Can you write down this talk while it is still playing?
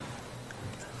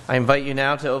I invite you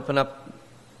now to open up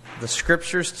the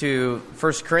scriptures to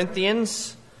 1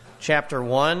 Corinthians chapter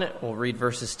 1. We'll read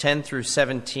verses 10 through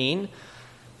 17.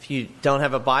 If you don't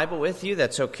have a Bible with you,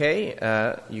 that's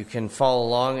okay. You can follow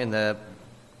along in the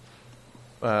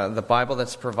Bible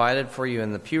that's provided for you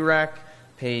in the pew rack,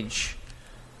 page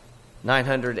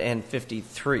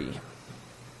 953.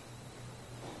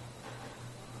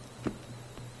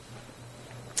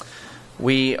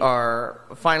 We are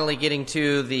finally getting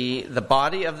to the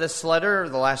body of this letter.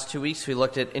 The last 2 weeks we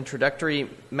looked at introductory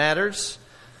matters.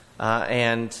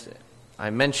 And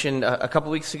I mentioned a couple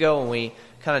weeks ago when we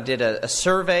kind of did a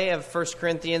survey of 1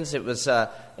 Corinthians. It was an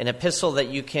epistle that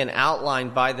you can outline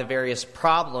by the various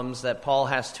problems that Paul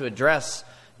has to address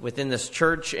within this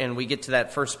church. And we get to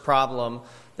that first problem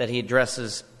that he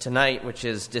addresses tonight, which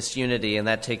is disunity. And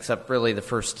that takes up really the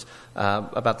first,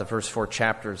 about the first 4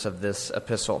 chapters of this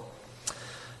epistle.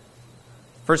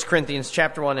 1 Corinthians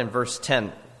chapter 1 and verse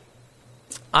 10.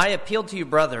 I appeal to you,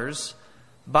 brothers,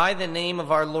 by the name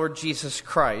of our Lord Jesus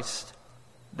Christ,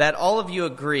 that all of you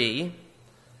agree,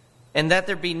 and that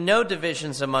there be no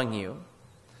divisions among you,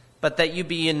 but that you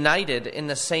be united in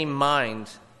the same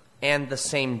mind and the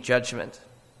same judgment.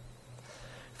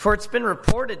 For it's been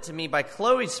reported to me by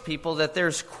Chloe's people that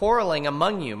there's quarreling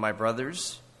among you, my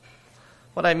brothers.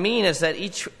 What I mean is that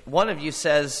each one of you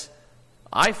says,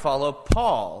 I follow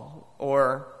Paul,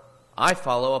 or I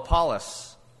follow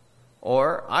Apollos,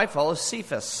 or I follow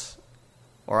Cephas,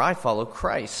 or I follow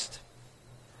Christ.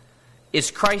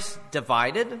 Is Christ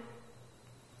divided?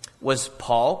 Was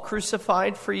Paul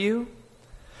crucified for you?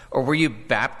 Or were you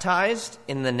baptized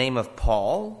in the name of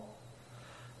Paul?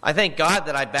 I thank God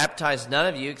that I baptized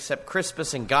none of you except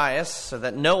Crispus and Gaius, so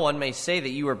that no one may say that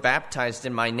you were baptized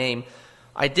in my name.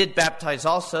 I did baptize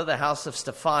also the house of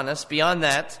Stephanas. Beyond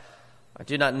that, I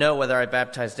do not know whether I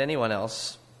baptized anyone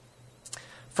else.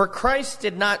 For Christ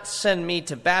did not send me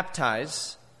to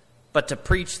baptize, but to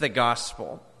preach the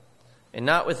gospel, and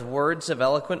not with words of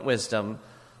eloquent wisdom,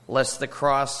 lest the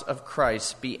cross of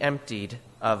Christ be emptied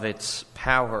of its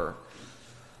power.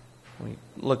 We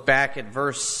look back at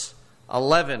verse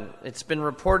 11. It's been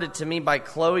reported to me by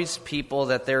Chloe's people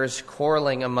that there is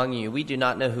quarreling among you. We do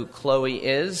not know who Chloe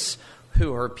is,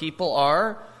 who her people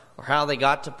are, or how they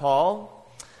got to Paul.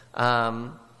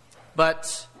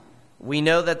 But we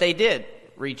know that they did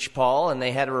reach Paul, and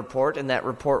they had a report, and that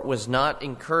report was not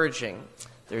encouraging.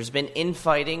 There's been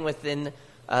infighting within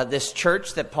this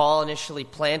church that Paul initially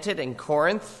planted in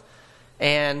Corinth,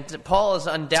 and Paul is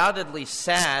undoubtedly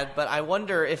sad, but I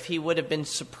wonder if he would have been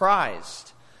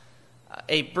surprised.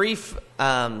 A brief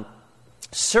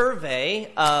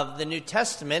survey of the New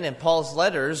Testament and Paul's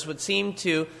letters would seem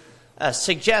to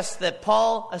suggest that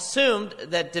Paul assumed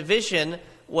that division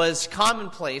was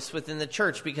commonplace within the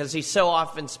church because he so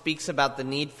often speaks about the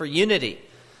need for unity.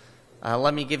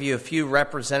 Let me give you a few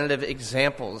representative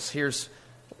examples. Here's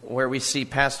where we see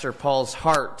Pastor Paul's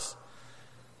heart.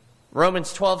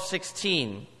 Romans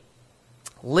 12:16,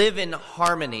 live in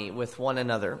harmony with one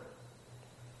another.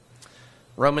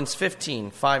 Romans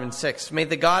 15:5 and 6, may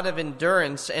the God of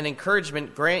endurance and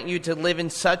encouragement grant you to live in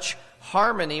such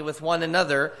harmony with one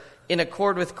another in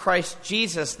accord with Christ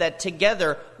Jesus, that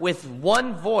together with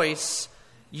one voice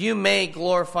you may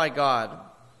glorify God.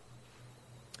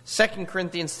 2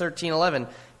 Corinthians 13:11,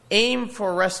 aim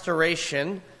for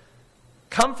restoration,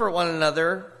 comfort one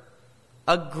another,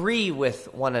 agree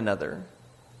with one another,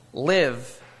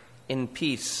 live in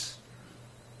peace.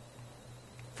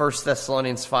 1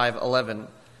 Thessalonians 5:11,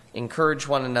 encourage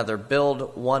one another,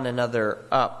 build one another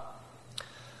up.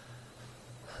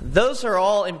 Those are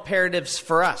all imperatives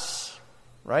for us,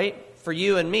 right? For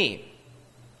you and me.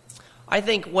 I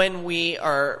think when we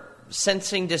are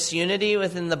sensing disunity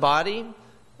within the body,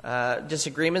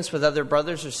 disagreements with other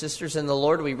brothers or sisters in the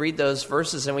Lord, we read those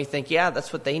verses and we think, yeah,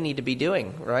 that's what they need to be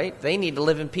doing, right? They need to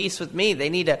live in peace with me. They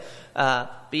need to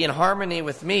be in harmony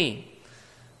with me.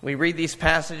 We read these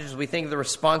passages, we think of the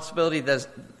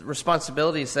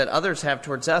responsibilities that others have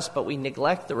towards us, but we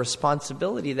neglect the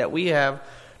responsibility that we have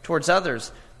towards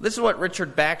others. This is what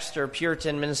Richard Baxter,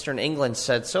 Puritan minister in England,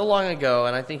 said so long ago,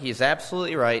 and I think he's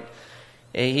absolutely right.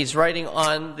 He's writing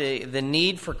on the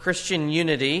need for Christian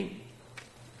unity.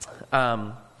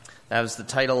 That was the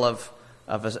title of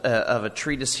a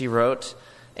treatise he wrote.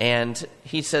 And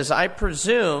he says, I dare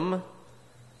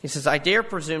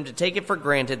presume to take it for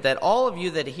granted that all of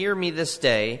you that hear me this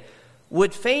day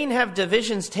would fain have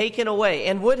divisions taken away,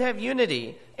 and would have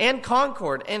unity and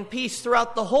concord and peace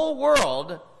throughout the whole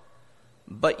world,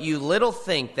 but you little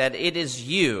think that it is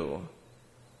you,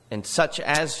 and such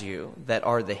as you, that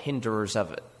are the hinderers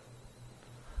of it.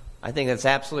 I think that's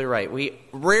absolutely right. We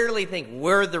rarely think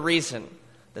we're the reason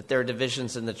that there are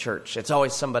divisions in the church. It's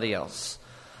always somebody else.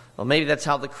 Well, maybe that's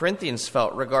how the Corinthians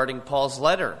felt regarding Paul's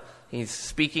letter. He's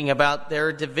speaking about there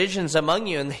are divisions among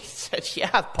you, and they said,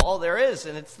 yeah, Paul, there is,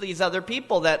 and it's these other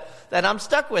people that I'm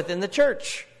stuck with in the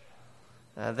church.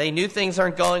 They knew things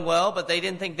aren't going well, but they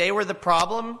didn't think they were the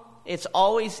problem. It's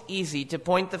always easy to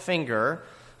point the finger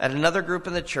at another group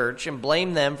in the church and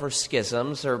blame them for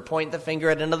schisms, or point the finger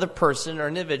at another person or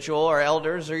individual or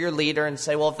elders or your leader and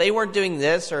say, well, if they weren't doing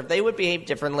this or if they would behave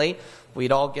differently,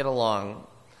 we'd all get along.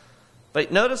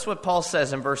 But notice what Paul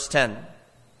says in verse 10.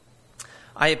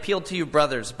 I appeal to you,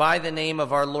 brothers, by the name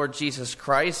of our Lord Jesus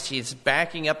Christ. He's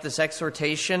backing up this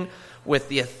exhortation with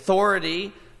the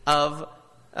authority of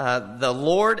the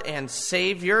Lord and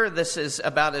Savior. This is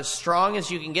about as strong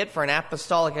as you can get for an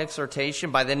apostolic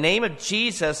exhortation. By the name of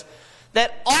Jesus,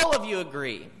 that all of you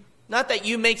agree. Not that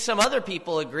you make some other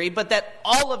people agree, but that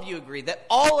all of you agree. That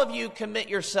all of you commit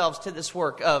yourselves to this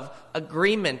work of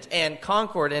agreement and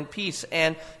concord and peace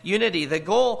and unity. The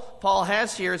goal Paul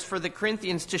has here is for the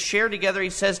Corinthians to share together, he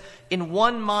says, in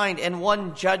one mind and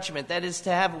one judgment. That is, to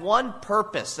have one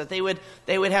purpose, that they would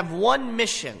have one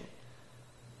mission.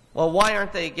 Well, why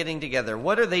aren't they getting together?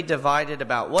 What are they divided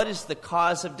about? What is the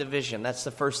cause of division? That's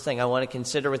the first thing I want to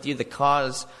consider with you, the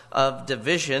cause of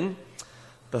division.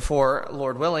 Before,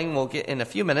 Lord willing, we'll get in a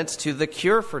few minutes to the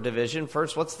cure for division.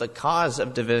 First, what's the cause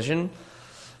of division?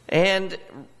 And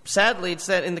sadly, it's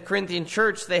that in the Corinthian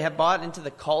church, they have bought into the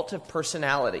cult of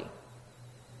personality.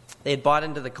 They had bought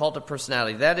into the cult of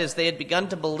personality. That is, they had begun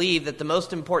to believe that the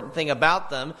most important thing about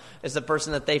them is the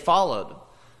person that they followed.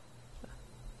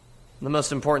 The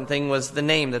most important thing was the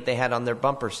name that they had on their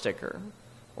bumper sticker,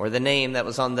 or the name that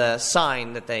was on the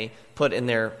sign that they put in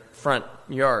their front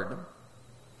yard.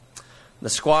 The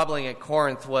squabbling at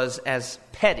Corinth was as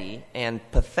petty and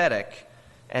pathetic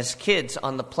as kids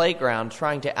on the playground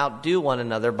trying to outdo one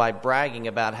another by bragging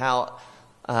about how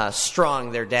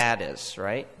strong their dad is,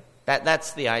 right?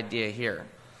 That's the idea here.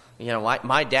 You know,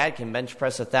 my dad can bench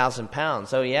press 1,000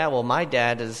 pounds. Oh, yeah, well, my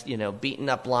dad is, beating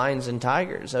up lions and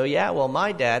tigers. Oh, yeah, well,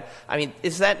 my dad. I mean,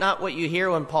 is that not what you hear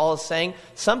when Paul is saying?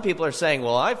 Some people are saying,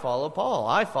 well, I follow Paul.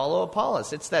 I follow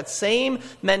Apollos. It's that same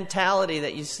mentality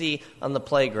that you see on the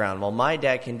playground. Well, my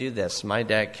dad can do this. My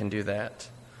dad can do that.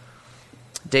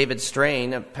 David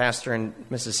Strain, a pastor in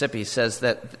Mississippi, says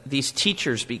that these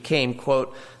teachers became,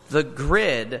 quote, the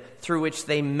grid through which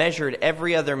they measured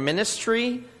every other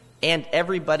ministry and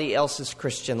everybody else's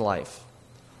Christian life.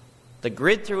 The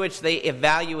grid through which they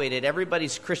evaluated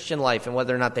everybody's Christian life and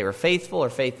whether or not they were faithful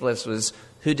or faithless was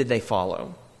who did they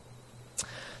follow.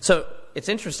 So it's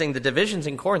interesting, the divisions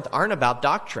in Corinth aren't about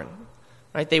doctrine,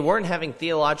 right? They weren't having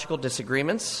theological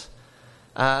disagreements.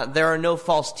 There are no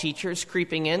false teachers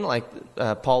creeping in like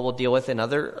Paul will deal with in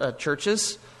other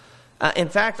churches. In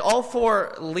fact, all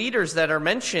four leaders that are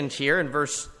mentioned here in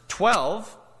verse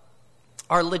 12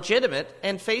 are legitimate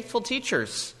and faithful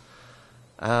teachers.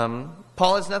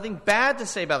 Paul has nothing bad to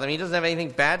say about them. He doesn't have anything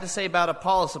bad to say about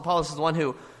Apollos. Apollos is the one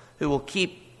who will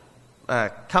keep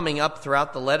coming up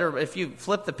throughout the letter. If you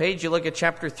flip the page, you look at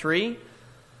chapter 3,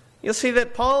 you'll see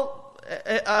that Paul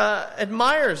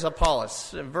admires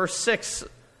Apollos. In verse 6,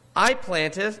 I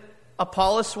planted,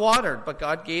 Apollos watered, but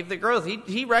God gave the growth.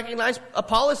 He recognized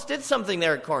Apollos did something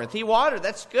there at Corinth. He watered.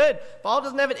 That's good. Paul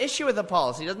doesn't have an issue with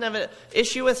Apollos. He doesn't have an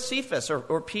issue with Cephas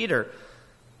or Peter.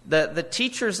 The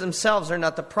teachers themselves are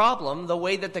not the problem. The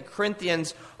way that the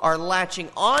Corinthians are latching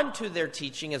on to their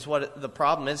teaching is what the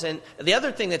problem is. And the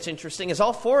other thing that's interesting is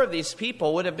all four of these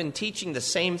people would have been teaching the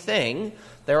same thing.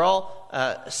 They're all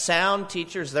sound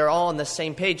teachers. They're all on the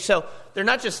same page. So they're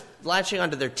not just latching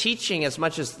onto their teaching as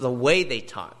much as the way they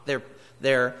taught,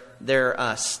 their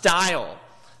style,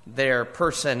 their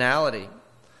personality.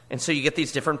 And so you get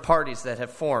these different parties that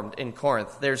have formed in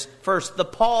Corinth. There's first the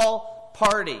Paul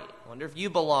party. I wonder if you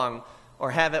belong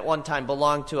or have at one time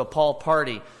belonged to a Paul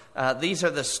party. These are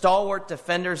the stalwart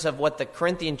defenders of what the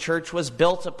Corinthian church was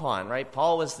built upon, right?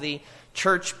 Paul was the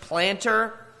church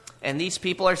planter, and these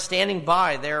people are standing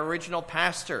by their original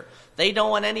pastor. They don't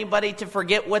want anybody to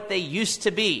forget what they used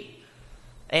to be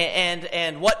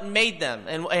and what made them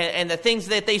and the things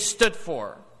that they stood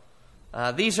for.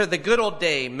 These are the good old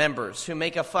day members who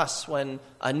make a fuss when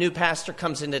a new pastor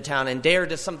comes into town and dare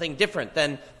do something different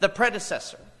than the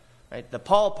predecessor. Right? The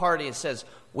Paul party says,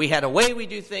 we had a way we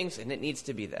do things, and it needs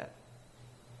to be that.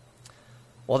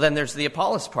 Well, then there's the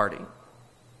Apollos party.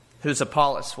 Who's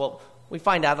Apollos? Well, we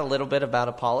find out a little bit about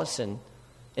Apollos in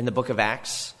the book of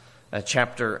Acts,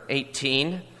 chapter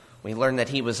 18. We learn that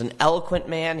he was an eloquent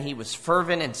man. He was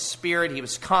fervent in spirit. He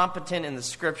was competent in the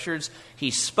scriptures.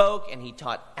 He spoke and he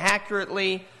taught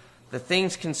accurately. the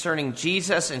things concerning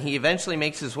Jesus, and he eventually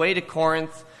makes his way to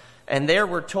Corinth. And there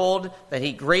we're told that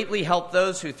he greatly helped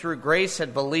those who through grace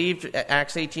had believed.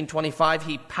 Acts 18:25,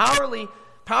 he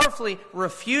powerfully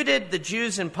refuted the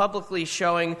Jews in publicly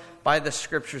showing by the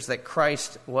Scriptures that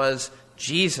Christ was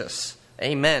Jesus.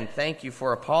 Amen. Thank you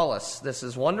for Apollos. This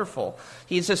is wonderful.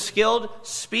 He's a skilled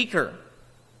speaker.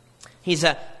 He's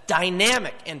a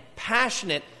dynamic and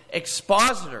passionate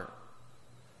expositor.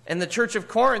 And the church of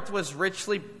Corinth was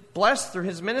richly blessed through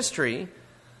his ministry.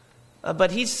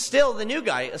 But he's still the new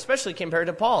guy, especially compared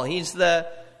to Paul. He's the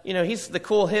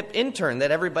cool hip intern that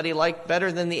everybody liked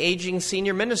better than the aging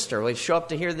senior minister. We show up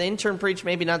to hear the intern preach,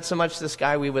 maybe not so much this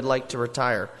guy we would like to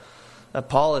retire.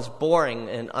 Paul is boring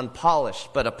and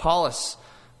unpolished, but Apollos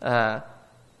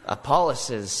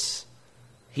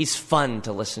he's fun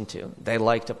to listen to. They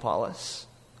liked Apollos.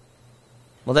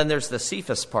 Well, then there's the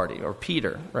Cephas party, or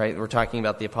Peter, right? We're talking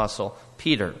about the apostle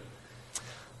Peter.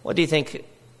 What do you think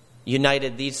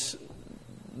united these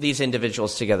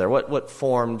individuals together? What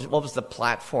was the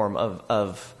platform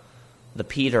of the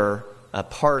Peter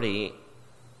party?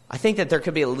 I think that there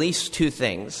could be at least two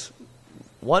things.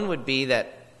 One would be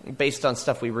that, based on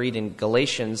stuff we read in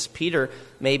Galatians, Peter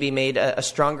maybe made a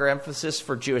stronger emphasis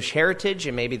for Jewish heritage,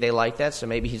 and maybe they like that, so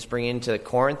maybe he's bringing to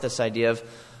Corinth this idea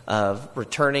of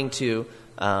returning to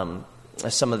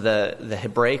some of the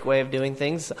Hebraic way of doing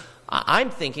things.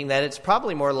 I'm thinking that it's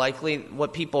probably more likely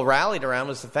what people rallied around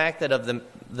was the fact that of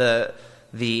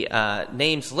the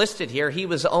names listed here, he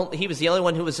was the only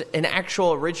one who was an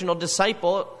actual original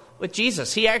disciple with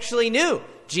Jesus. He actually knew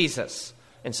Jesus.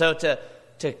 And so to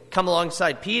come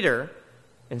alongside Peter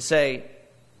and say,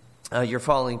 you're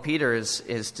following Peter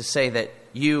is to say that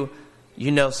you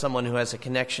know someone who has a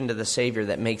connection to the Savior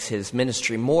that makes his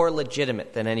ministry more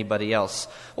legitimate than anybody else.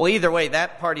 Well, either way,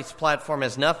 that party's platform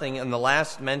has nothing. And the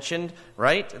last mentioned,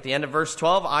 right, at the end of verse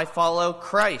 12, I follow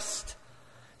Christ.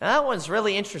 Now, that one's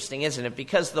really interesting, isn't it?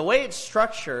 Because the way it's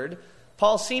structured,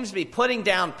 Paul seems to be putting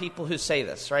down people who say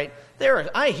this, right?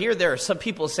 I hear there are some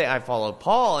people who say, I follow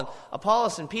Paul and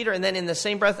Apollos and Peter, and then in the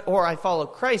same breath, or I follow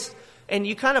Christ. And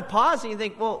you kind of pause and you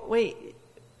think, well, wait,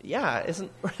 yeah,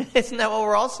 isn't that what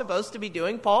we're all supposed to be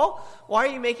doing, Paul? Why are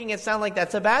you making it sound like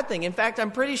that's a bad thing? In fact,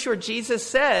 I'm pretty sure Jesus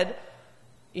said,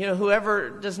 whoever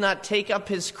does not take up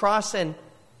his cross and,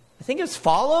 I think it's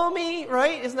follow me,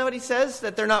 right? Isn't that what he says?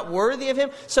 That they're not worthy of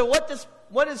him? So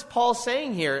what is Paul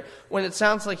saying here when it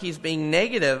sounds like he's being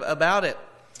negative about it?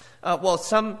 Well,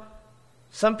 some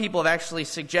people have actually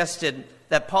suggested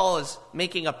that Paul is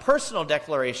making a personal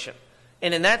declaration.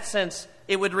 And in that sense,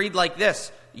 it would read like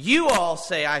this. You all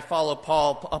say, I follow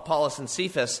Paul, Apollos, and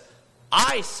Cephas.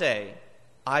 I say,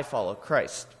 I follow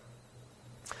Christ.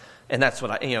 And that's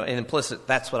what implicit,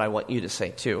 that's what I want you to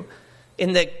say too.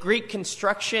 In the Greek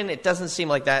construction, it doesn't seem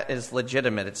like that is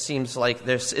legitimate. It seems like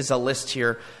there is a list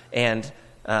here, and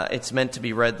it's meant to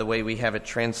be read the way we have it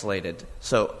translated.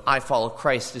 So, I follow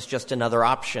Christ is just another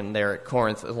option there at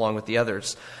Corinth, along with the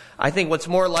others. I think what's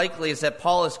more likely is that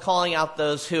Paul is calling out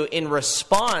those who, in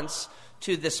response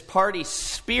to this party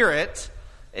spirit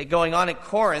going on at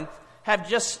Corinth, have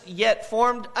just yet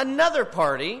formed another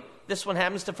party. This one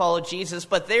happens to follow Jesus,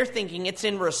 but they're thinking it's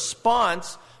in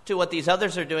response to what these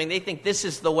others are doing. They think this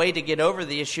is the way to get over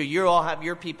the issue. You all have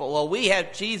your people. Well, we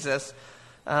have Jesus.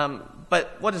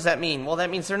 But what does that mean? Well, that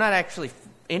means they're not actually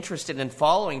interested in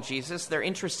following Jesus. They're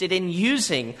interested in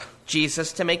using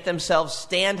Jesus to make themselves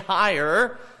stand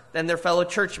higher than their fellow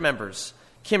church members.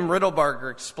 Kim Riddlebarger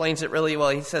explains it really well.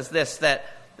 He says this,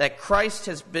 that Christ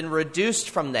has been reduced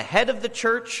from the head of the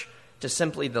church to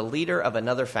simply the leader of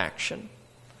another faction.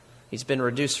 He's been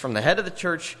reduced from the head of the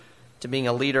church to being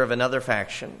a leader of another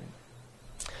faction.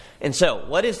 And so,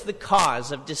 what is the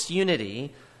cause of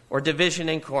disunity or division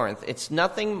in Corinth? It's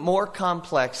nothing more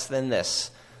complex than this.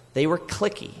 They were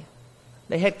cliquey.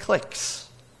 They had cliques.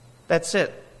 That's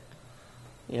it.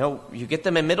 You get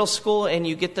them in middle school and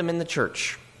you get them in the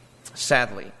church,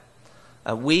 sadly.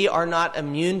 We are not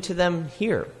immune to them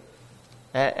here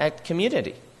at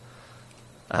Community.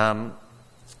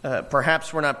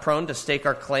 Perhaps we're not prone to stake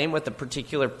our claim with a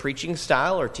particular preaching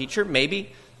style or teacher.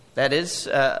 Maybe that is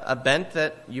a bent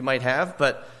that you might have,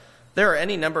 but there are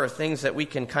any number of things that we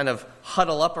can kind of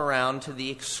huddle up around to the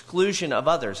exclusion of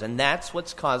others, and that's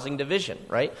what's causing division,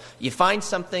 right? You find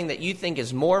something that you think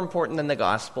is more important than the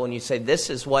gospel, and you say, this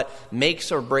is what makes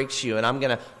or breaks you, and I'm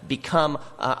going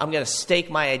to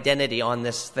stake my identity on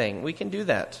this thing. We can do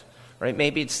that, right?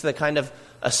 Maybe it's the kind of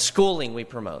a schooling we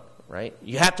promote, right?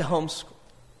 You have to homeschool.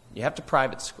 You have to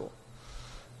private school.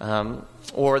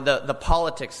 Or the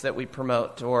politics that we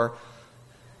promote, or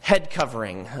head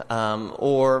covering,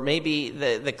 or maybe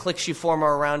the cliques you form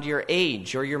are around your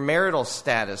age or your marital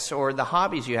status or the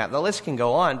hobbies you have. The list can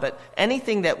go on, but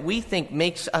anything that we think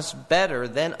makes us better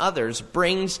than others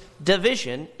brings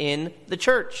division in the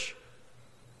church.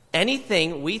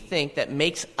 Anything we think that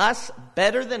makes us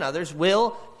better than others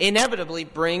will inevitably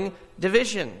bring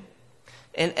division.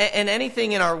 And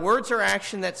anything in our words or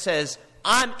action that says,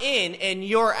 I'm in and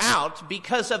you're out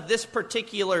because of this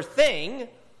particular thing,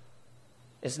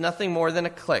 is nothing more than a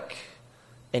clique.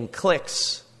 And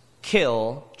cliques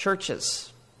kill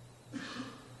churches.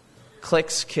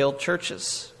 Cliques kill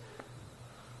churches.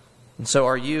 And so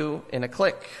are you in a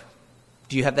clique?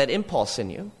 Do you have that impulse in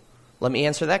you? Let me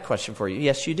answer that question for you.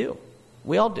 Yes, you do.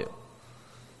 We all do.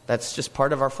 That's just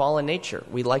part of our fallen nature.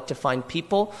 We like to find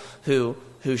people who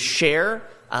share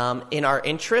in our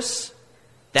interests.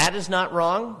 That is not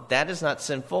wrong. That is not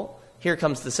sinful. Here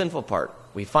comes the sinful part.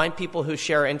 We find people who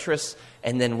share interests,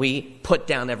 and then we put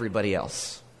down everybody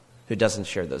else who doesn't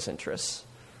share those interests.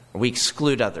 We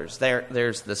exclude others.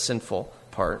 There's the sinful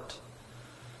part.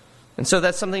 And so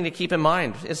that's something to keep in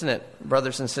mind, isn't it,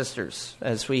 brothers and sisters,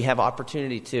 as we have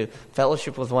opportunity to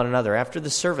fellowship with one another after the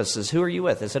services? Who are you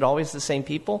with? Is it always the same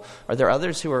people? Are there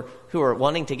others who are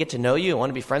wanting to get to know you and want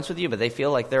to be friends with you, but they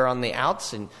feel like they're on the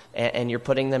outs and you're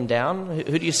putting them down?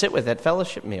 Who do you sit with at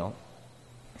fellowship meal?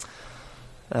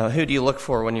 Who do you look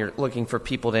for when you're looking for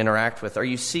people to interact with? Are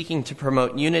you seeking to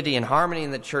promote unity and harmony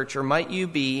in the church, or might you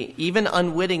be, even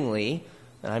unwittingly,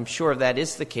 and I'm sure that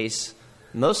is the case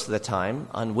most of the time,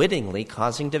 unwittingly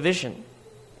causing division?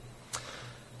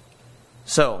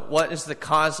 So, what is the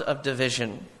cause of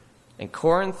division? In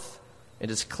Corinth,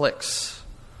 it is cliques.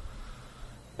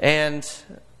 And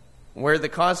where the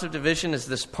cause of division is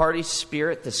this party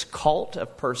spirit, this cult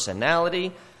of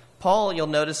personality, Paul, you'll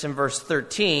notice in verse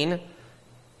 13,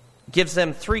 gives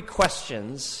them 3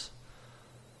 questions.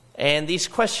 And these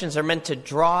questions are meant to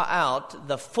draw out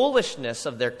the foolishness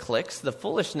of their cliques, the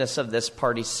foolishness of this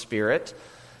party spirit,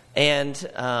 and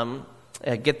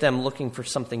get them looking for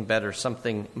something better,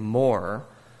 something more.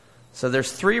 So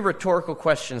there's 3 rhetorical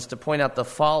questions to point out the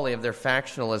folly of their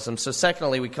factionalism. So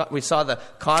secondly, we saw the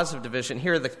cause of division.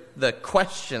 Here are the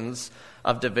questions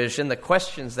of division, the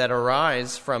questions that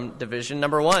arise from division.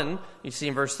 Number 1, you see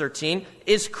in verse 13,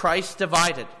 is Christ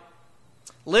divided?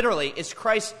 Literally, is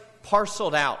Christ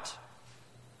parceled out?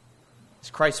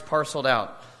 Is Christ parceled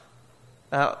out?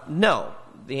 No.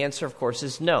 The answer, of course,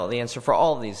 is no. The answer for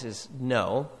all of these is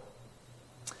no.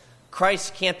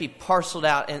 Christ can't be parceled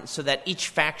out and so that each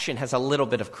faction has a little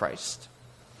bit of Christ.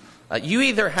 You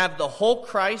either have the whole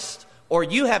Christ or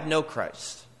you have no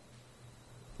Christ.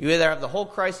 You either have the whole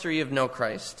Christ or you have no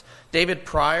Christ. David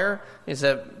Pryor is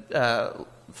a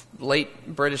late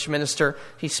British minister.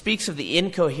 He speaks of the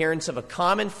incoherence of a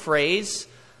common phrase,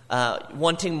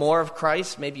 wanting more of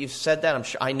Christ. Maybe you've said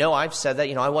that. I know I've said that.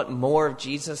 I want more of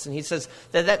Jesus. And he says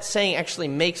that saying actually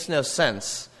makes no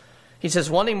sense. He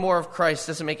says wanting more of Christ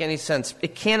doesn't make any sense.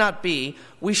 It cannot be.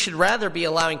 We should rather be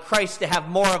allowing Christ to have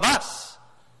more of us.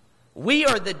 We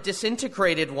are the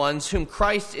disintegrated ones whom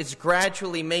Christ is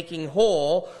gradually making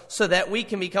whole so that we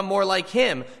can become more like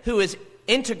him, who is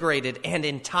integrated and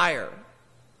entire.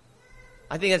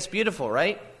 I think that's beautiful,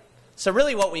 right? So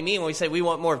really what we mean when we say we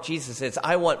want more of Jesus is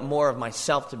I want more of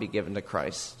myself to be given to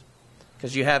Christ.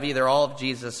 Because you have either all of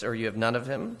Jesus or you have none of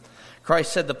him.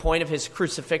 Christ said the point of his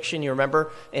crucifixion, you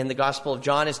remember in the Gospel of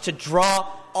John, is to draw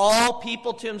all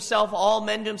people to himself, all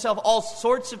men to himself, all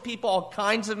sorts of people, all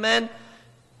kinds of men.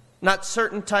 Not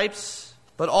certain types,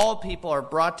 but all people are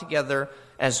brought together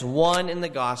as one in the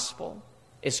gospel.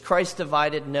 Is Christ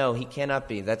divided? No, he cannot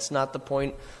be. That's not the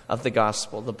point of the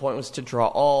gospel. The point was to draw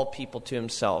all people to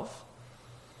himself.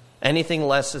 Anything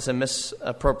less is a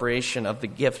misappropriation of the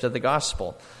gift of the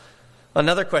gospel.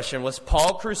 Another question, was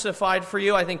Paul crucified for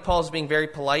you? I think Paul's being very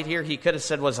polite here. He could have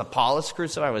said, was Apollos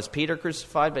crucified? Was Peter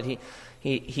crucified? But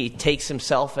he takes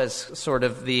himself as sort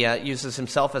of uses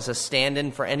himself as a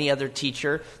stand-in for any other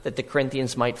teacher that the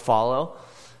Corinthians might follow.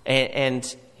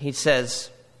 And he says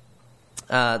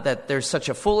that there's such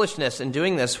a foolishness in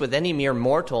doing this with any mere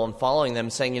mortal and following them,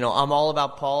 saying, I'm all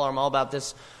about Paul, or I'm all about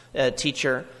this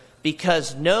teacher,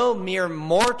 because no mere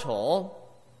mortal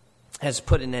has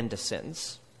put an end to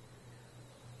sins.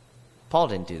 Paul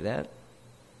didn't do that,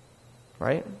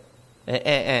 right?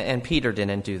 And Peter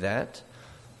didn't do that.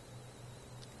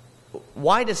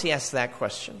 Why does he ask that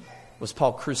question? Was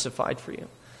Paul crucified for you?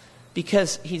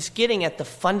 Because he's getting at the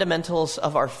fundamentals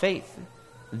of our faith,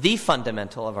 the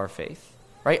fundamental of our faith,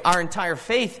 right? Our entire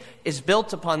faith is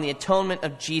built upon the atonement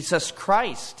of Jesus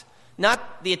Christ.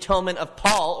 not the atonement of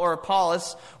Paul or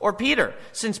Apollos or Peter.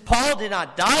 Since Paul did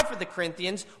not die for the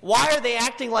Corinthians, why are they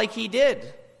acting like he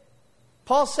did?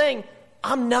 Paul's saying,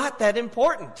 I'm not that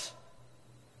important.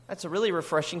 That's a really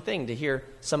refreshing thing to hear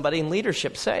somebody in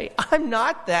leadership say. I'm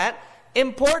not that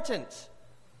important.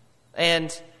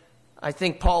 And I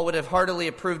think Paul would have heartily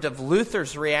approved of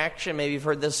Luther's reaction. Maybe you've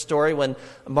heard this story when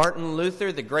Martin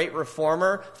Luther, the great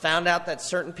reformer, found out that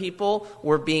certain people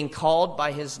were being called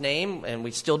by his name, and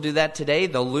we still do that today,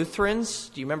 the Lutherans.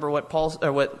 Do you remember what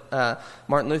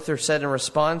Martin Luther said in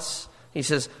response? He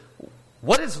says,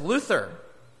 "What is Luther?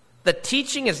 The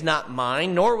teaching is not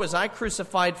mine, nor was I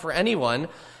crucified for anyone.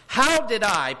 How did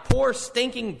I, poor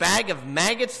stinking bag of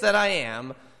maggots that I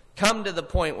am, come to the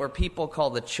point where people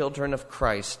call the children of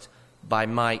Christ by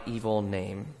my evil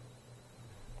name?"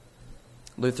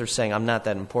 Luther's saying, I'm not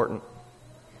that important.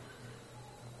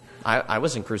 I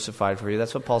wasn't crucified for you.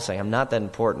 That's what Paul's saying. I'm not that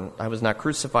important. I was not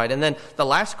crucified. And then the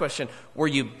last question, were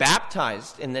you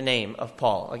baptized in the name of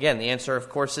Paul? Again, the answer, of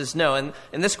course, is no. And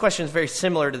this question is very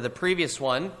similar to the previous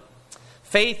one.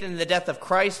 Faith in the death of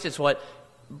Christ is what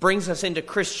brings us into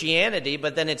Christianity,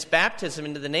 but then it's baptism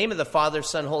into the name of the Father,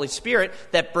 Son, Holy Spirit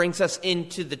that brings us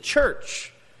into the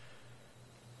church.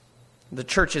 The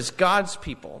church is God's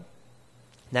people.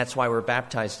 That's why we're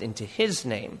baptized into His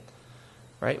name,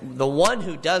 right? The one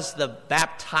who does the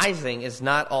baptizing is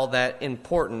not all that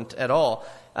important at all.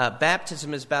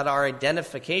 Baptism is about our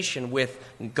identification with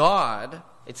God.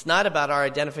 It's not about our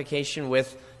identification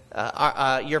with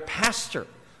your pastor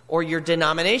or your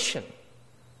denomination.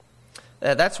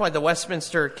 That's why the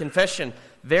Westminster Confession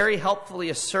very helpfully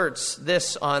asserts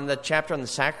this on the chapter on the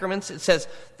sacraments. It says,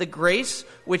 the grace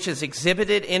which is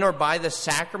exhibited in or by the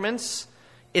sacraments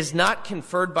is not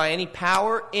conferred by any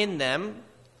power in them.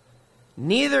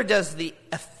 Neither does the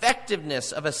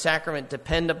effectiveness of a sacrament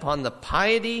depend upon the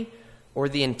piety or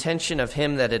the intention of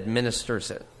him that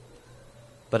administers it,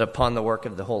 but upon the work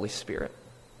of the Holy Spirit.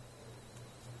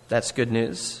 That's good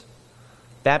news.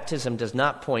 Baptism does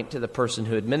not point to the person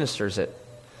who administers it.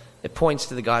 It points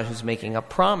to the God who's making a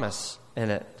promise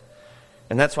in it.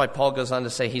 And that's why Paul goes on to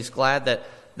say he's glad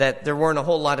that there weren't a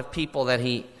whole lot of people that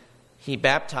he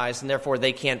baptized, and therefore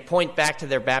they can't point back to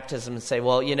their baptism and say,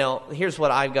 well, here's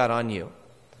what I've got on you.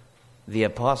 The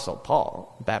Apostle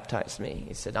Paul baptized me.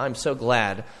 He said, I'm so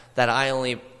glad that I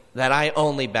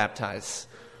only baptize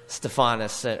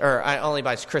Stephanas, or I only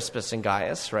baptize Crispus and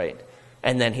Gaius, right?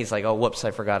 And then he's like, oh, whoops,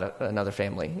 I forgot another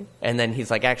family. And then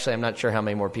he's like, actually, I'm not sure how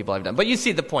many more people I've done. But you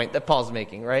see the point that Paul's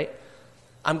making, right?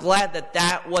 I'm glad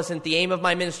that wasn't the aim of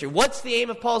my ministry. What's the aim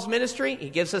of Paul's ministry?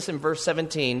 He gives us in verse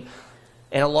 17,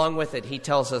 and along with it, he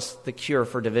tells us the cure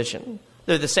for division.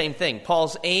 They're the same thing.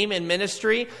 Paul's aim in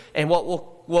ministry and what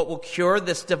will cure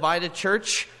this divided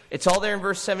church, it's all there in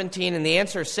verse 17, and the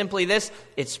answer is simply this.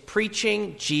 It's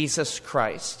preaching Jesus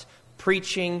Christ.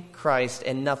 Preaching Christ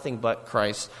and nothing but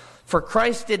Christ. For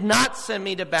Christ did not send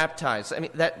me to baptize.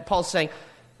 That Paul's saying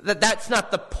that's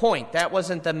not the point. That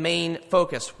wasn't the main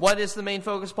focus. What is the main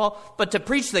focus, Paul? But to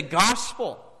preach the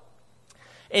gospel,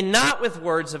 and not with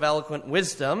words of eloquent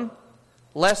wisdom,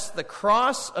 lest the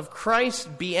cross of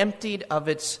Christ be emptied of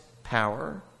its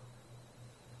power.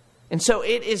 And so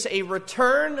it is a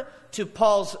return to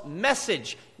Paul's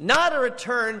message, not a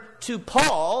return to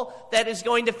Paul that is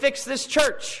going to fix this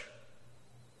church.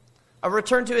 A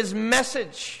return to his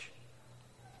message.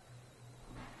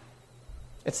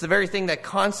 It's the very thing that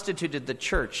constituted the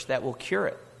church that will cure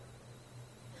it.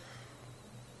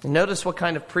 And notice what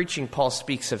kind of preaching Paul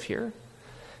speaks of here.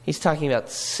 He's talking about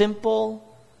simple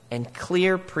and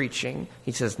clear preaching.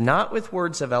 He says, not with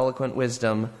words of eloquent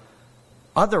wisdom,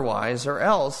 otherwise or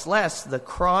else, lest the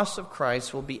cross of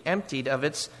Christ will be emptied of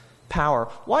its power.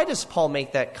 Why does Paul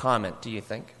make that comment, do you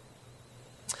think?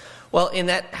 Well, in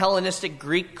that Hellenistic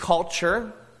Greek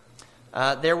culture,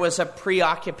 there was a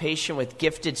preoccupation with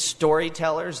gifted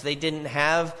storytellers. They didn't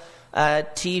have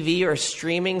TV or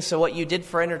streaming, so what you did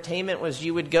for entertainment was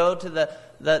you would go to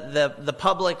the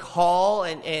public hall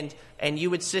and you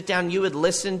would sit down. You would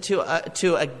listen to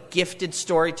a gifted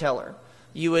storyteller.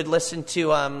 You would listen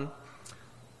to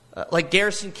like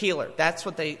Garrison Keillor. That's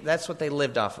what they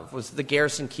lived off of, was the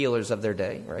Garrison Keillors of their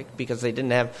day, right? Because they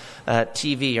didn't have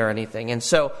TV or anything, and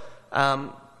so.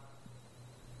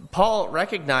 Paul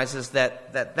recognizes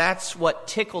that's what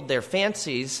tickled their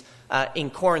fancies in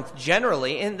Corinth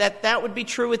generally, and that would be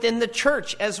true within the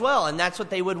church as well. And that's what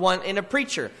they would want in a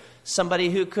preacher, somebody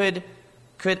who could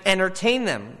entertain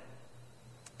them.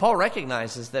 Paul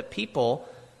recognizes that people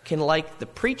can like the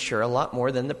preacher a lot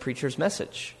more than the preacher's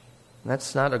message. And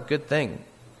that's not a good thing.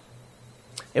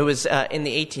 It was in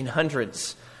the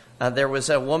 1800s. there was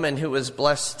a woman who was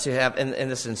blessed to have, and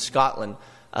this in Scotland,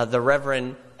 the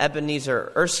Reverend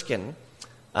Ebenezer Erskine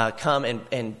come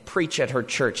and preach at her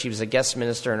church. He was a guest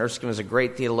minister, and Erskine was a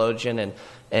great theologian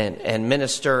and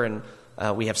minister, and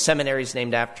we have seminaries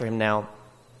named after him now.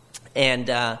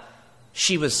 And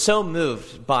she was so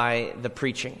moved by the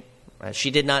preaching.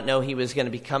 She did not know he was going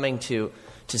to be coming to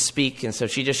speak, and so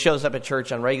she just shows up at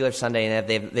church on regular Sunday, and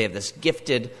they have this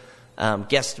gifted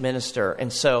guest minister.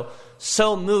 And so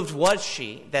moved was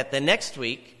she that the next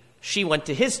week she went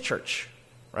to his church,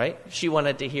 right? She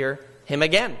wanted to hear him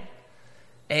again.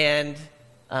 And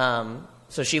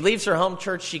so she leaves her home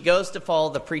church. She goes to follow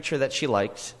the preacher that she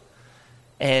liked.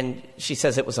 And she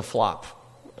says it was a flop.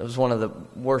 It was one of the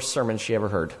worst sermons she ever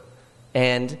heard.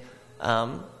 And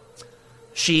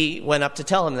she went up to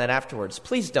tell him that afterwards.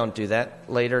 Please don't do that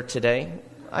later today.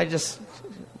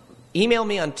 Email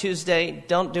me on Tuesday.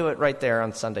 Don't do it right there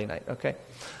on Sunday night, okay?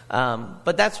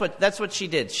 But that's what she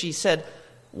did. She said,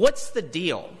 "What's the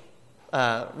deal,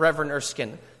 Reverend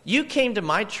Erskine? You came to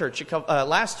my church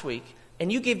last week,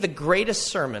 and you gave the greatest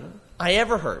sermon I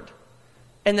ever heard.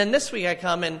 And then this week I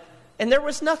come, and there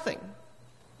was nothing."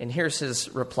 And here's his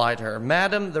reply to her.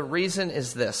 "Madam, the reason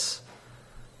is this.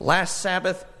 Last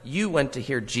Sabbath, you went to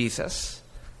hear Jesus,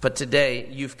 but today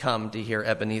you've come to hear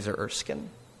Ebenezer Erskine."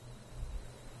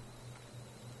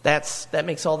 That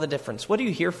makes all the difference. What are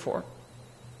you here for?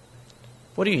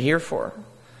 What are you here for?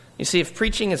 You see, if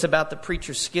preaching is about the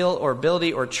preacher's skill or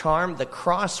ability or charm, the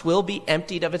cross will be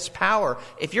emptied of its power.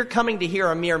 If you're coming to hear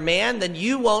a mere man, then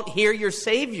you won't hear your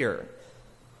Savior.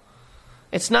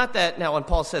 It's not that, now when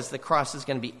Paul says the cross is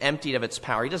going to be emptied of its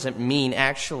power, he doesn't mean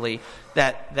actually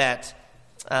that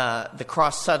the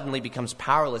cross suddenly becomes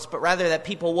powerless, but rather that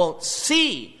people won't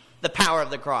see the power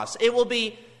of the cross. It will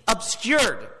be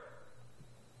obscured.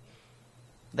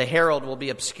 The herald will be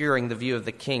obscuring the view of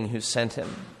the king who sent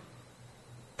him.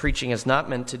 Preaching is not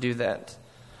meant to do that.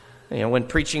 When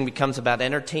preaching becomes about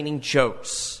entertaining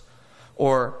jokes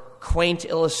or quaint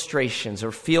illustrations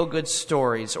or feel-good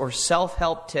stories or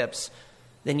self-help tips,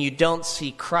 then you don't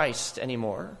see Christ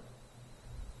anymore.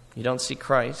 You don't see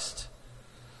Christ.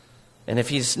 And if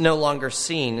he's no longer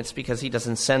seen, it's because he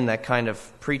doesn't send that kind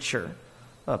of preacher.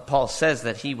 Paul says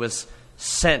that he was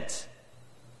sent,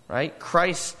 right?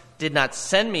 Christ did not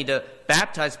send me to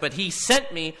baptize, but he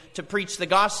sent me to preach the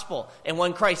gospel. And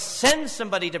when Christ sends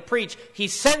somebody to preach, he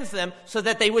sends them so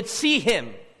that they would see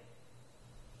him.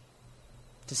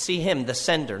 To see him, the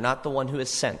sender, not the one who is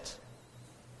sent.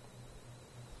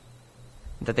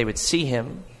 That they would see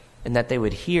him and that they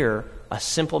would hear a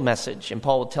simple message. And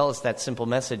Paul will tell us that simple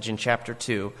message in chapter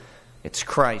 2. It's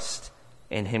Christ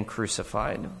and him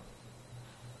crucified.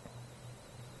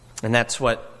 And that's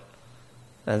what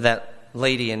that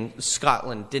lady in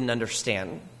Scotland didn't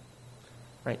understand.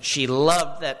 Right? She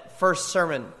loved that first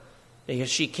sermon because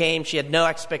she came, she had no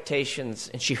expectations,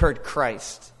 and she heard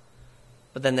Christ.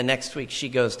 But then the next week she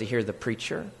goes to hear the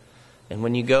preacher. And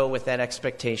when you go with that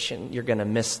expectation, you're going to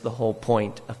miss the whole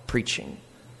point of preaching,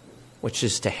 which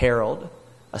is to herald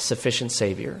a sufficient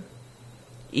Savior,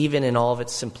 even in all of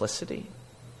its simplicity.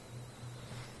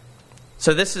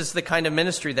 So this is the kind of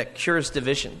ministry that cures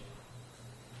division.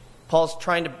 Paul's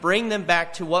trying to bring them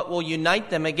back to what will unite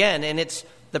them again, and it's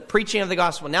the preaching of the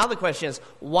gospel. Now the question is,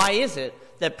 why is it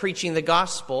that preaching the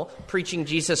gospel, preaching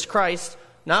Jesus Christ,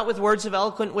 not with words of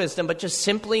eloquent wisdom, but just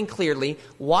simply and clearly,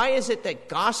 why is it that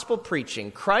gospel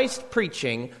preaching, Christ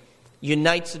preaching,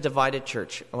 unites a divided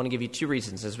church? I want to give you 2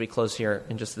 reasons as we close here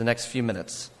in just the next few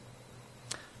minutes.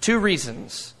 2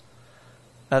 reasons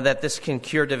that this can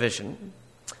cure division.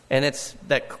 And it's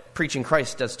that preaching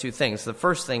Christ does 2 things. The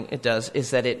first thing it does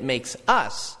is that it makes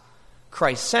us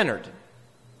Christ-centered.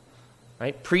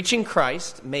 Right? Preaching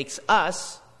Christ makes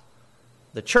us,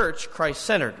 the church,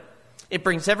 Christ-centered. It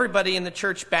brings everybody in the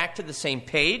church back to the same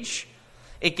page.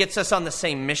 It gets us on the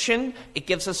same mission. It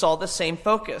gives us all the same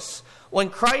focus. When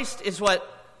Christ is what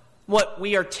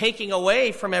we are taking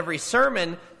away from every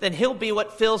sermon, then he'll be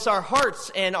what fills our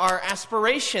hearts and our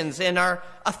aspirations and our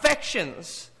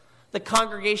affections. The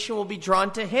congregation will be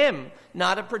drawn to him,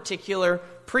 not a particular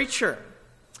preacher.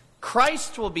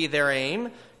 Christ will be their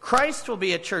aim. Christ will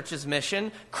be a church's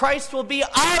mission. Christ will be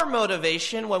our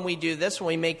motivation when we do this, when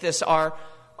we make this our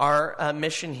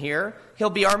mission here. He'll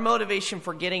be our motivation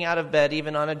for getting out of bed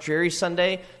even on a dreary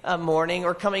Sunday morning,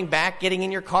 or coming back, getting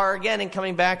in your car again and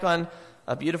coming back on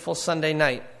a beautiful Sunday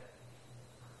night.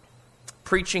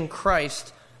 Preaching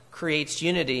Christ creates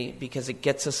unity because it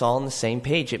gets us all on the same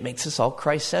page. It makes us all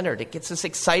Christ-centered. It gets us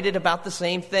excited about the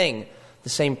same thing, the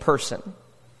same person,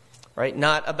 right?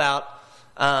 Not about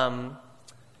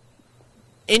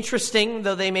interesting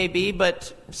though they may be,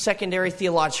 but secondary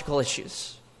theological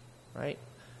issues, right?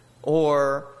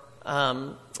 Or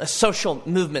social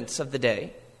movements of the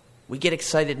day. We get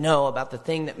excited, about the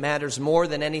thing that matters more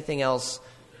than anything else,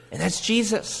 and that's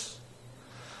Jesus.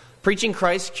 Preaching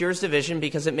Christ cures division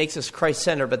because it makes us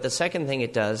Christ-centered, but the second thing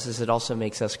it does is it also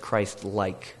makes us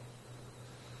Christ-like.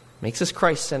 Makes us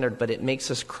Christ-centered, but it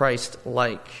makes us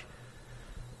Christ-like.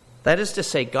 That is to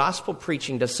say, gospel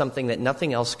preaching does something that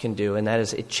nothing else can do, and that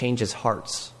is it changes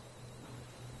hearts.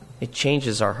 It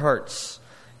changes our hearts.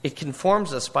 It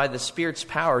conforms us by the Spirit's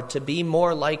power to be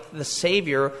more like the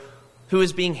Savior who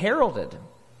is being heralded.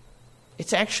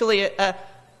 It's actually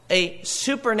a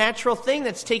supernatural thing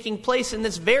that's taking place in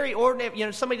this very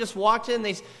ordinary. Somebody just walked in,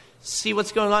 they see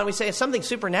what's going on, and we say, something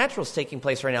supernatural is taking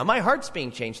place right now. My heart's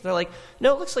being changed. And they're like,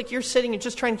 no, it looks like you're sitting and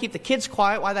just trying to keep the kids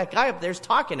quiet while that guy up there's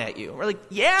talking at you. And we're like,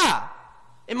 yeah,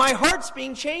 and my heart's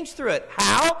being changed through it.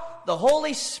 How? The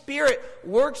Holy Spirit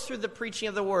works through the preaching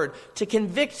of the Word to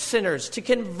convict sinners, to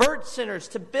convert sinners,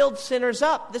 to build sinners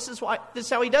up. This is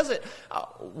how He does it.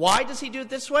 Why does He do it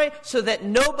this way? So that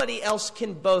nobody else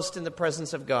can boast in the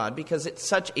presence of God, because it's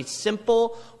such a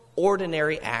simple,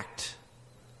 ordinary act.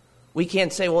 We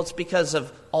can't say, well, it's because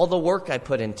of all the work I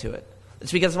put into it.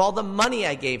 It's because of all the money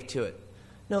I gave to it.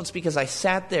 No, it's because I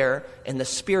sat there and the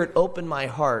Spirit opened my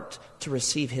heart to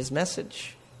receive His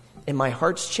message. And my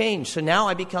heart's changed. So now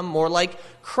I become more like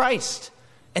Christ.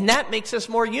 And that makes us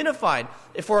more unified.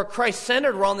 If we're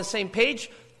Christ-centered, we're on the same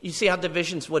page, you see how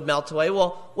divisions would melt away.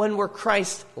 Well, when we're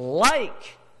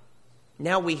Christ-like,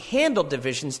 now we handle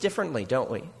divisions differently, don't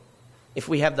we? If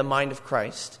we have the mind of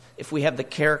Christ, if we have the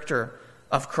character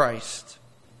of Christ.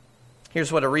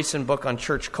 Here's what a recent book on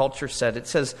church culture said. It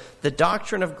says, the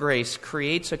doctrine of grace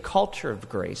creates a culture of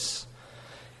grace.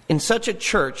 In such a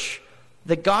church,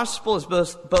 the gospel is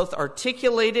both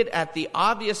articulated at the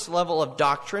obvious level of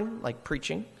doctrine, like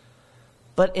preaching,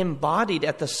 but embodied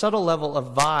at the subtle level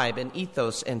of vibe and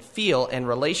ethos and feel and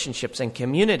relationships and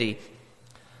community.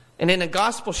 And in a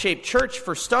gospel-shaped church,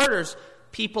 for starters,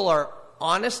 people are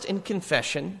honest in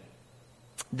confession,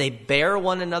 they bear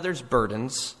one another's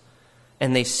burdens,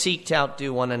 and they seek to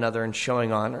outdo one another in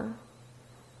showing honor.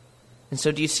 And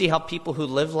so do you see how people who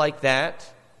live like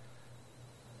that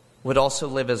would also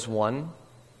live as one?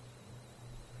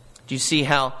 Do you see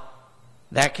how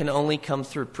that can only come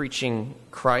through preaching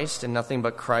Christ and nothing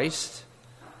but Christ?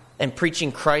 And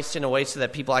preaching Christ in a way so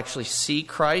that people actually see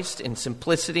Christ in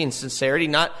simplicity and sincerity,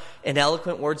 not in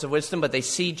eloquent words of wisdom, but they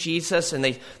see Jesus and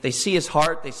they see His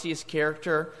heart, they see His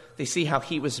character, they see how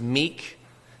He was meek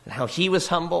and how He was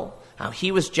humble, how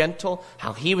He was gentle,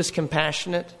 how He was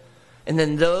compassionate. And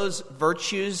then those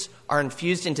virtues are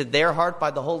infused into their heart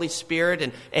by the Holy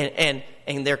Spirit, and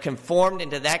they're conformed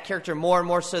into that character more and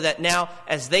more, so that now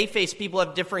as they face people who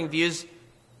have differing views,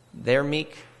 they're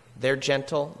meek, they're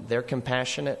gentle, they're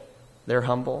compassionate, they're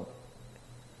humble.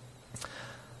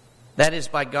 That is,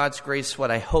 by God's grace,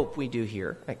 what I hope we do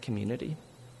here at Community.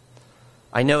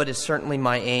 I know it is certainly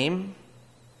my aim,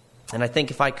 and I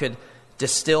think if I could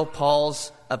distill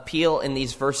Paul's appeal in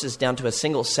these verses down to a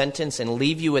single sentence and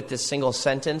leave you with this single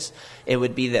sentence, it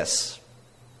would be this: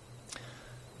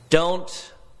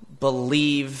 don't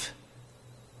believe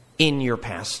in your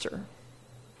pastor,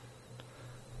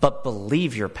 but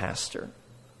believe your pastor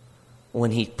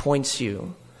when he points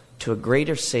you to a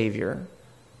greater Savior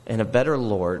and a better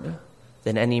Lord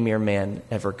than any mere man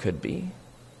ever could be.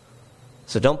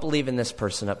 So don't believe in this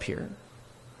person up here,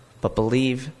 but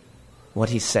believe what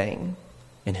he's saying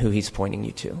and who he's pointing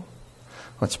you to.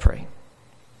 Let's pray.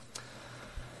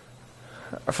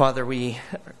 Our Father, we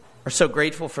are so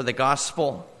grateful for the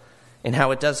gospel and how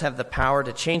it does have the power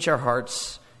to change our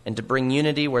hearts and to bring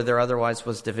unity where there otherwise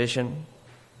was division.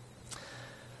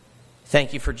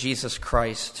 Thank you for Jesus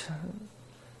Christ.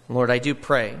 Lord, I do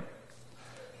pray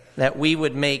that we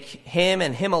would make Him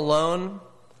and Him alone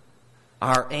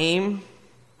our aim,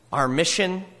 our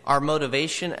mission, our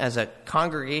motivation as a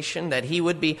congregation, that He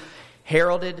would be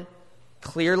heralded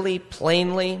clearly,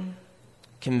 plainly,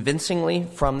 convincingly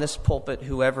from this pulpit,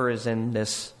 whoever is in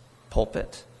this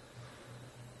pulpit.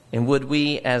 And would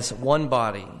we as one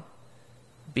body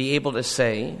be able to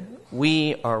say,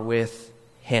 we are with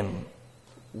Him.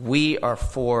 We are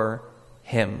for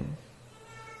Him.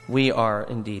 We are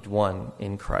indeed one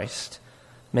in Christ.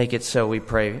 Make it so, we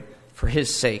pray, for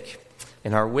His sake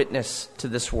and our witness to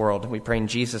this world. We pray in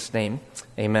Jesus' name.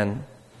 Amen.